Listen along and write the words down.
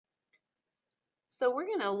So we're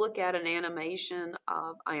going to look at an animation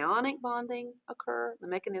of ionic bonding occur, the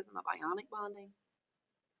mechanism of ionic bonding,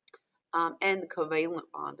 and the covalent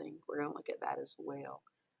bonding. We're going to look at that as well.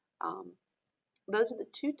 Those are the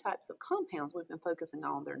two types of compounds we've been focusing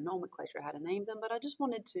on, their nomenclature, how to name them, but I just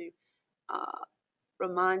wanted to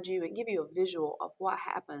remind you and give you a visual of what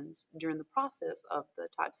happens during the process of the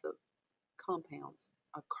types of compounds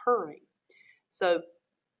occurring. So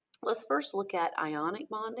let's first look at ionic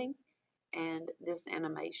bonding and this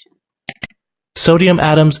animation. Sodium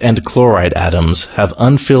atoms and chloride atoms have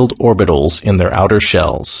unfilled orbitals in their outer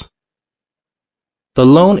shells. The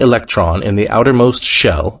lone electron in the outermost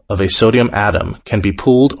shell of a sodium atom can be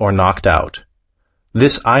pulled or knocked out.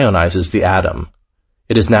 This ionizes the atom.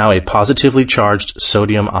 It is now a positively charged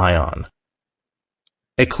sodium ion.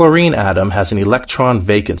 A chlorine atom has an electron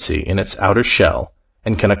vacancy in its outer shell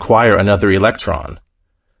and can acquire another electron.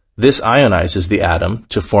 This ionizes the atom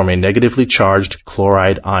to form a negatively charged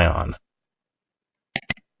chloride ion.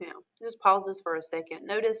 Now, just pause this for a second.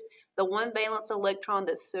 Notice the one valence electron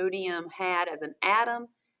that sodium had as an atom.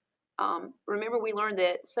 Remember, we learned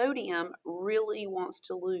that sodium really wants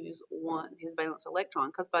to lose his valence electron,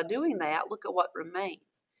 because by doing that, look at what remains.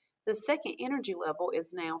 The second energy level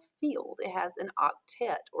is now filled. It has an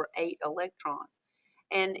octet, or 8 electrons.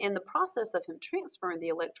 And in the process of him transferring the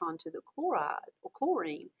electron to the chloride or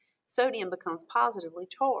chlorine, sodium becomes positively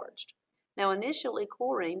charged. Now, initially,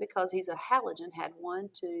 chlorine, because he's a halogen, had 1,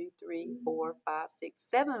 2, 3, 4, 5, 6,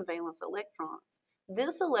 7 valence electrons.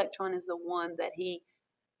 This electron is the one that he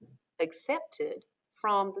accepted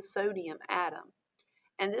from the sodium atom.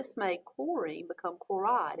 And this made chlorine become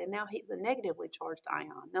chloride, and now he's a negatively charged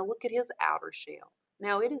ion. Now look at his outer shell.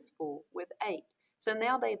 Now it is full with 8. So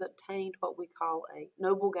now they've obtained what we call a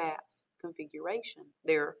noble gas configuration.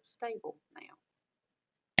 They're stable now.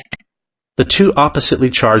 The two oppositely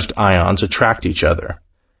charged ions attract each other.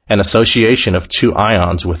 An association of two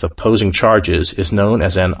ions with opposing charges is known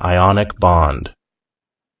as an ionic bond.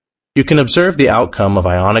 You can observe the outcome of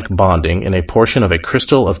ionic bonding in a portion of a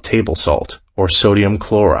crystal of table salt, or sodium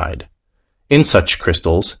chloride. In such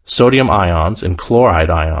crystals, sodium ions and chloride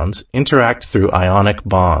ions interact through ionic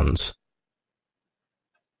bonds.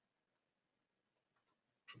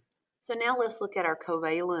 So now let's look at our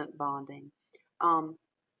covalent bonding.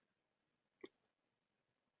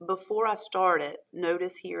 Before I start it,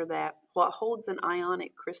 notice here that what holds an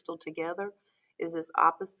ionic crystal together is this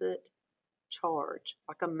opposite charge,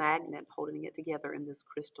 like a magnet holding it together in this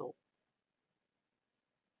crystal.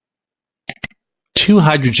 Two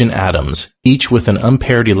hydrogen atoms, each with an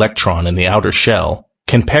unpaired electron in the outer shell,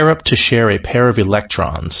 can pair up to share a pair of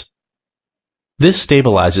electrons. This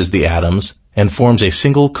stabilizes the atoms and forms a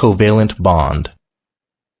single covalent bond.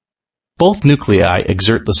 Both nuclei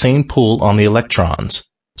exert the same pull on the electrons,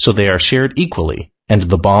 so they are shared equally, and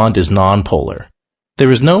the bond is nonpolar.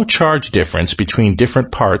 There is no charge difference between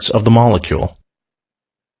different parts of the molecule.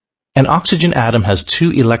 An oxygen atom has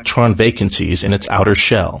 2 electron vacancies in its outer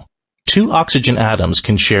shell. 2 oxygen atoms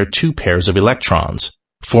can share 2 pairs of electrons,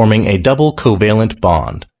 forming a double covalent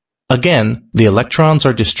bond. Again, the electrons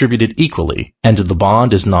are distributed equally, and the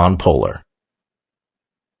bond is nonpolar.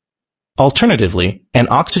 Alternatively, an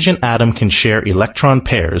oxygen atom can share electron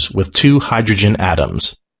pairs with 2 hydrogen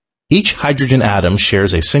atoms. Each hydrogen atom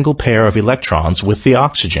shares a single pair of electrons with the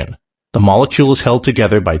oxygen. The molecule is held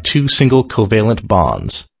together by 2 single covalent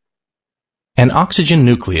bonds. An oxygen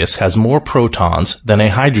nucleus has more protons than a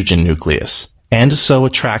hydrogen nucleus, and so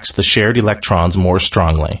attracts the shared electrons more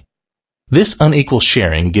strongly. This unequal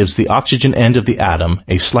sharing gives the oxygen end of the atom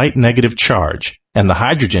a slight negative charge, and the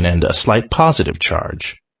hydrogen end a slight positive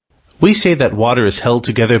charge. We say that water is held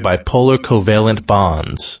together by polar covalent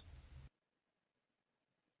bonds.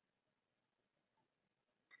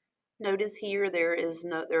 Notice here there is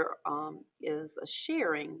a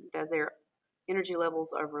sharing as their energy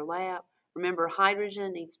levels overlap. Remember,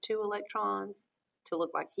 hydrogen needs 2 electrons to look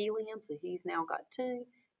like helium, so he's now got 2.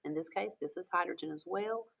 In this case, this is hydrogen as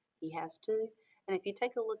well. He has 2. And if you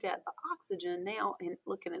take a look at the oxygen now, and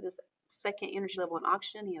looking at this second energy level in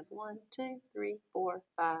oxygen, he has 1, 2, 3, 4,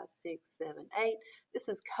 5, 6, 7, 8. This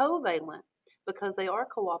is covalent because they are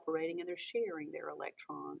cooperating and they're sharing their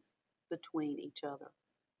electrons between each other.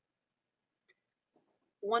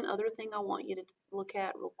 One other thing I want you to look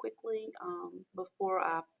at real quickly before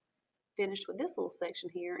I finish with this little section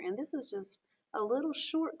here, and this is just a little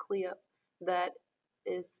short clip that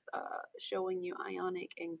is showing you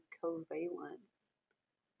ionic and covalent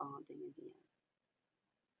bonding again.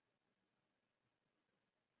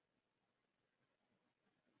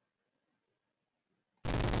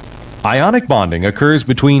 Ionic bonding occurs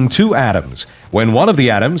between two atoms when one of the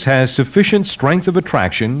atoms has sufficient strength of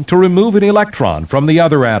attraction to remove an electron from the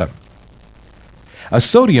other atom. A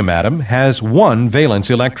sodium atom has one valence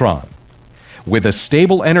electron, with a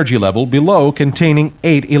stable energy level below containing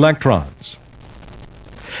 8 electrons.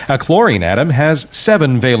 A chlorine atom has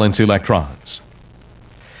 7 valence electrons.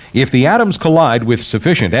 If the atoms collide with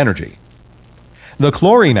sufficient energy, the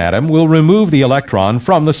chlorine atom will remove the electron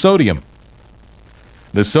from the sodium.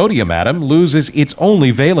 The sodium atom loses its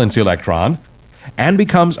only valence electron and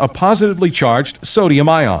becomes a positively charged sodium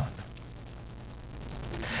ion.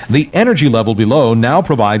 The energy level below now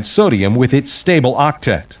provides sodium with its stable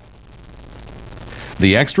octet.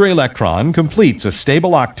 The extra electron completes a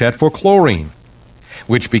stable octet for chlorine,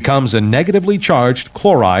 which becomes a negatively charged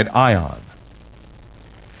chloride ion.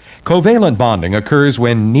 Covalent bonding occurs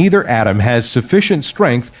when neither atom has sufficient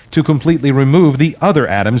strength to completely remove the other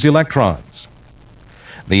atom's electrons.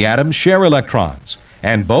 The atoms share electrons,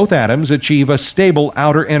 and both atoms achieve a stable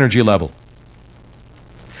outer energy level.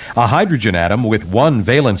 A hydrogen atom with one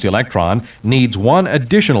valence electron needs one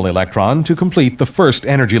additional electron to complete the first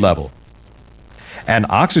energy level. An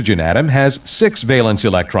oxygen atom has 6 valence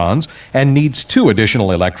electrons and needs 2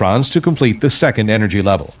 additional electrons to complete the second energy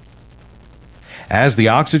level. As the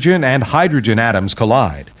oxygen and hydrogen atoms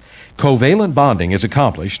collide, covalent bonding is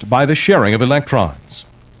accomplished by the sharing of electrons.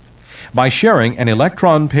 By sharing an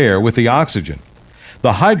electron pair with the oxygen,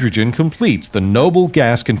 the hydrogen completes the noble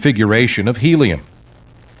gas configuration of helium.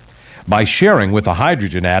 By sharing with the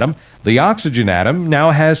hydrogen atom, the oxygen atom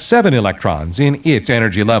now has 7 electrons in its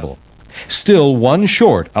energy level, still one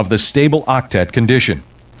short of the stable octet condition.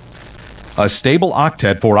 A stable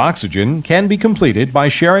octet for oxygen can be completed by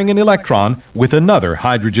sharing an electron with another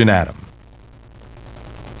hydrogen atom.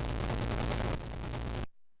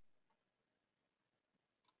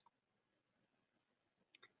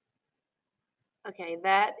 Okay,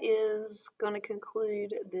 that is going to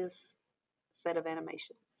conclude this set of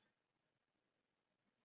animations.